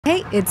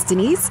Hey, it's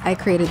Denise. I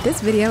created this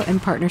video in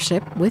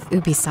partnership with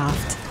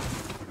Ubisoft.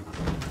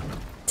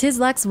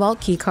 Tizlak's vault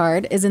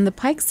keycard is in the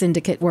Pyke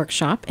Syndicate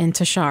workshop in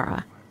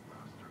Toshara.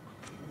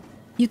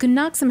 You can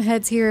knock some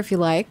heads here if you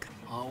like.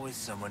 Always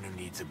someone who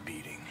needs a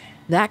beating.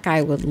 That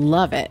guy would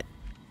love it.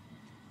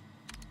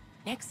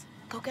 Nix,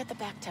 go get the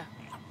Bacta.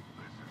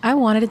 I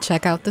wanted to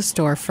check out the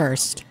store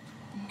first.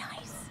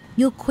 Nice.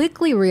 You'll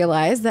quickly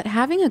realize that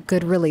having a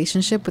good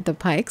relationship with the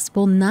Pykes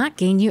will not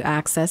gain you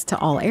access to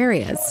all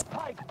areas.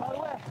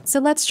 So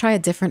let's try a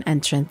different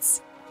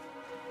entrance.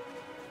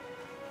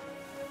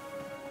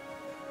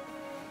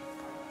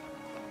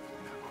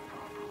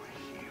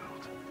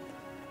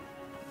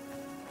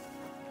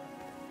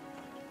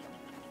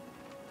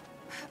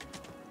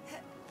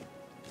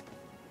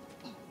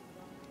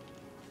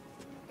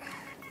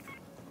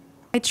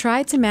 I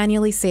tried to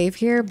manually save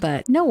here,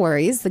 but no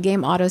worries, the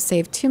game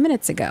auto-saved 2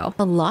 minutes ago.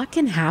 A lot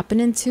can happen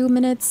in 2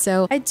 minutes,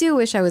 so I do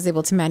wish I was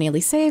able to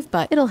manually save,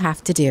 but it'll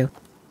have to do.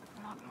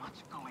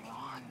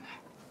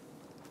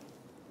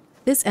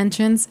 This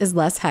entrance is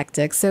less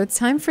hectic, so it's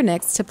time for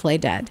Nix to play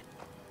dead.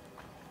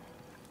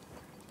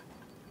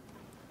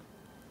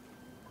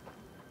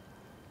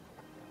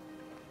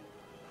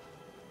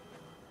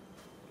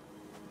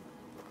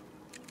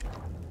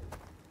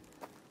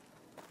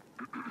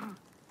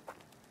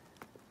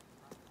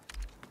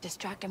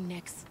 Distract him,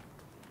 Nix.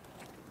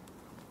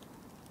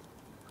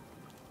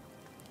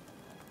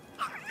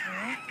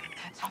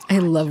 I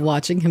love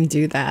watching him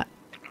do that.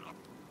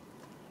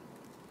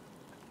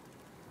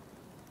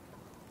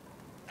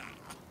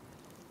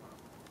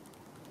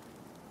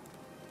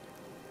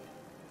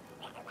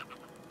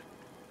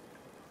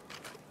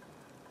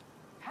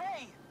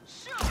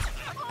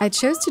 I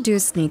chose to do a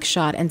sneak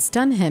shot and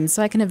stun him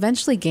so I can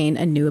eventually gain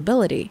a new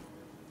ability.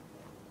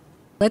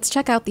 Let's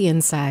check out the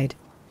inside.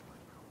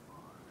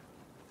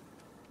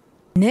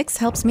 Nix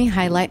helps me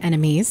highlight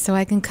enemies so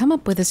I can come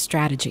up with a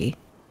strategy.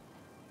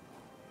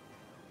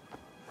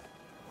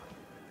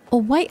 A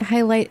white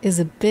highlight is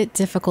a bit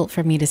difficult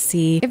for me to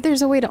see. If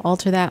there's a way to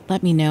alter that,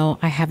 let me know.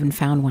 I haven't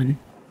found one.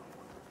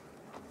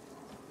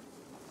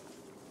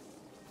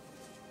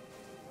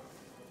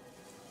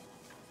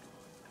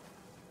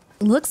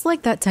 Looks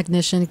like that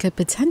technician could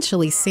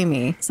potentially see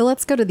me, so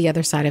let's go to the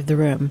other side of the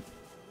room.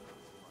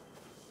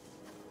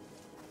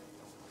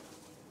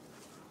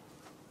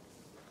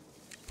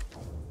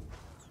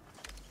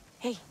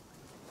 Hey,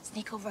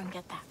 sneak over and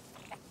get that.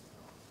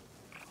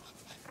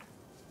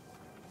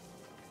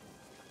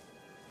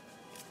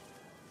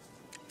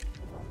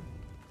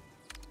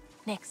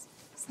 Nix,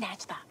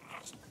 snatch that.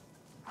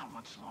 How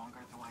much longer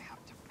do I have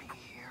to be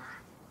here?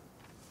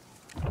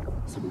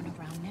 Someone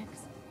around,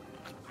 Nix?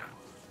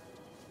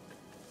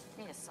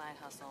 Need a side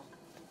hustle.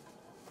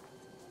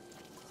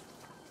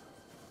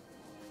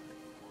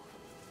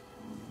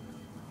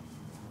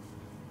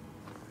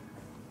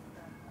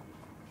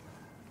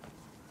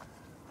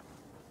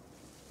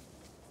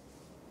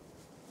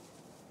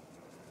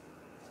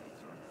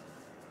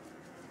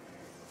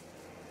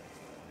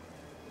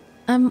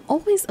 I'm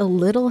always a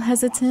little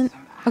hesitant.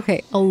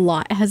 Okay, a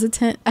lot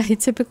hesitant. I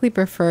typically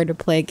prefer to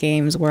play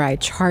games where I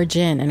charge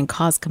in and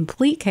cause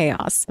complete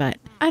chaos, but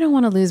I don't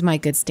want to lose my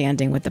good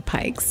standing with the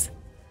Pykes.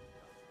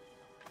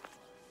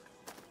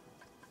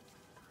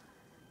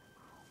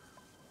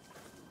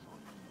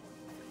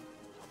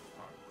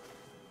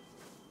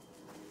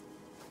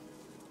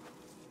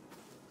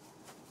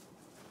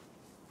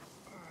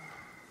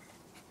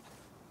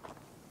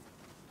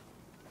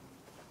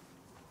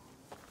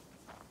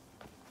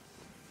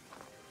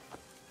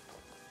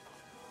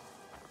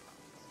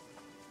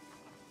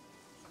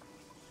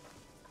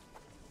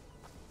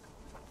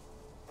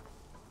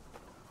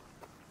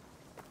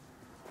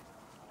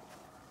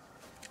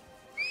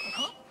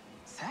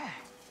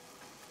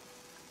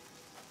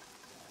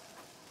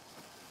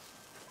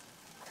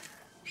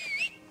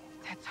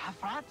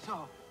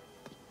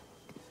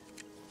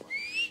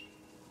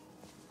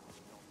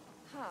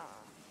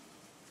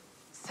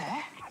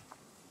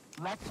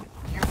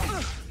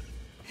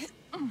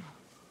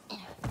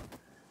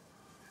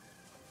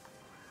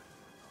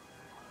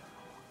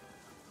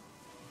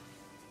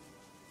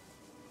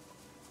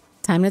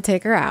 Time to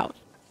take her out.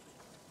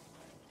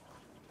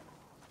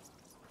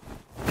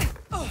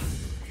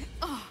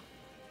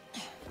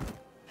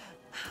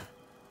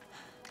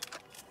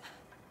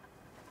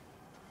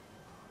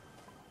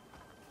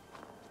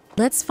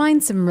 Let's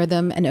find some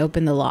rhythm and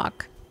open the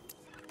lock.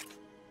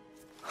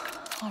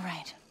 All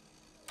right.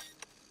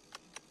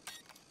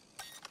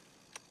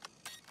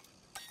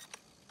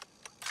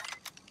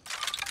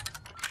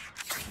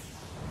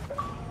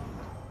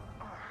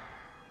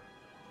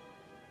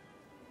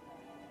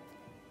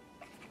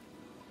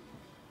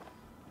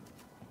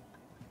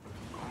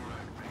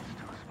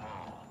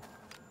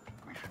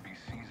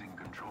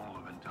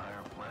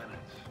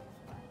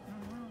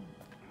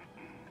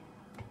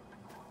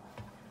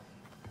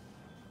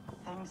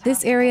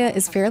 This area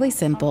is fairly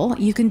simple.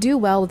 You can do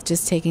well with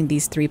just taking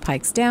these 3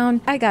 pikes down.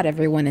 I got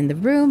everyone in the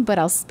room, but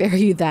I'll spare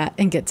you that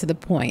and get to the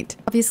point.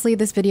 Obviously,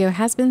 this video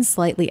has been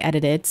slightly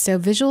edited, so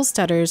visual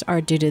stutters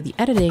are due to the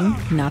editing,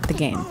 not the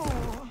game.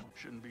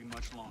 Shouldn't be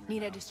much longer.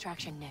 Need a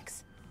distraction,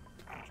 Nix.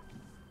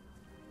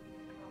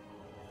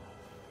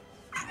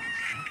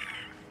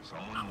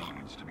 Someone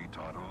needs to be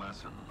taught a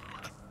lesson.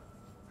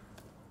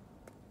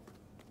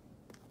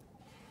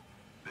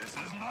 This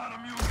is not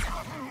a music.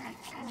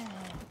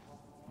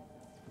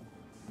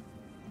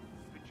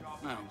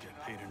 I don't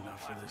get paid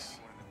enough for this.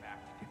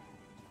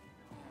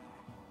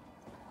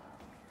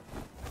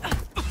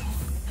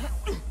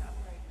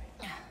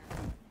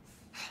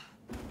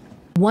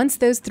 Once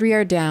those 3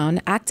 are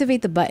down,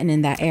 activate the button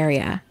in that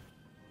area.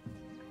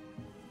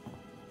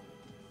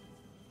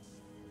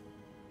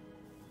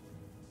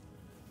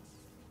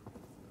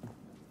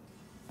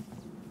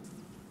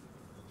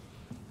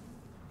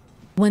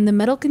 When the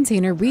metal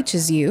container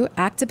reaches you,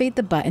 activate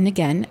the button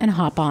again and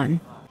hop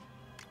on.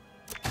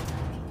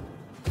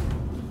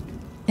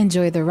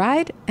 Enjoy the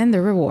ride and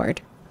the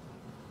reward.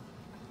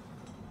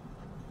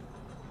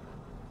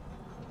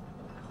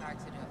 I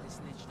accidentally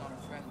snitched on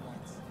a friend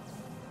once.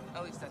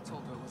 At least I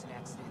told her it was an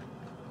accident.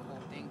 The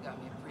whole thing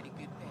got me a pretty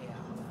good payout.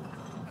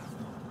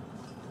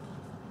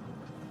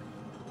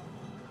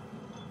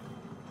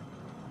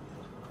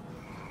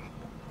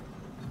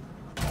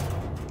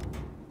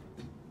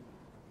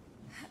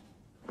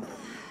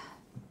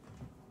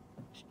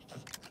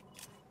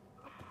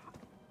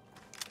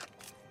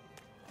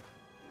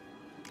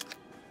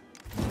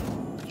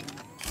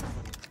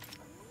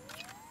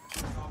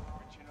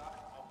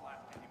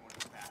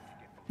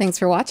 Thanks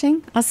for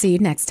watching. I'll see you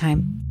next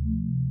time.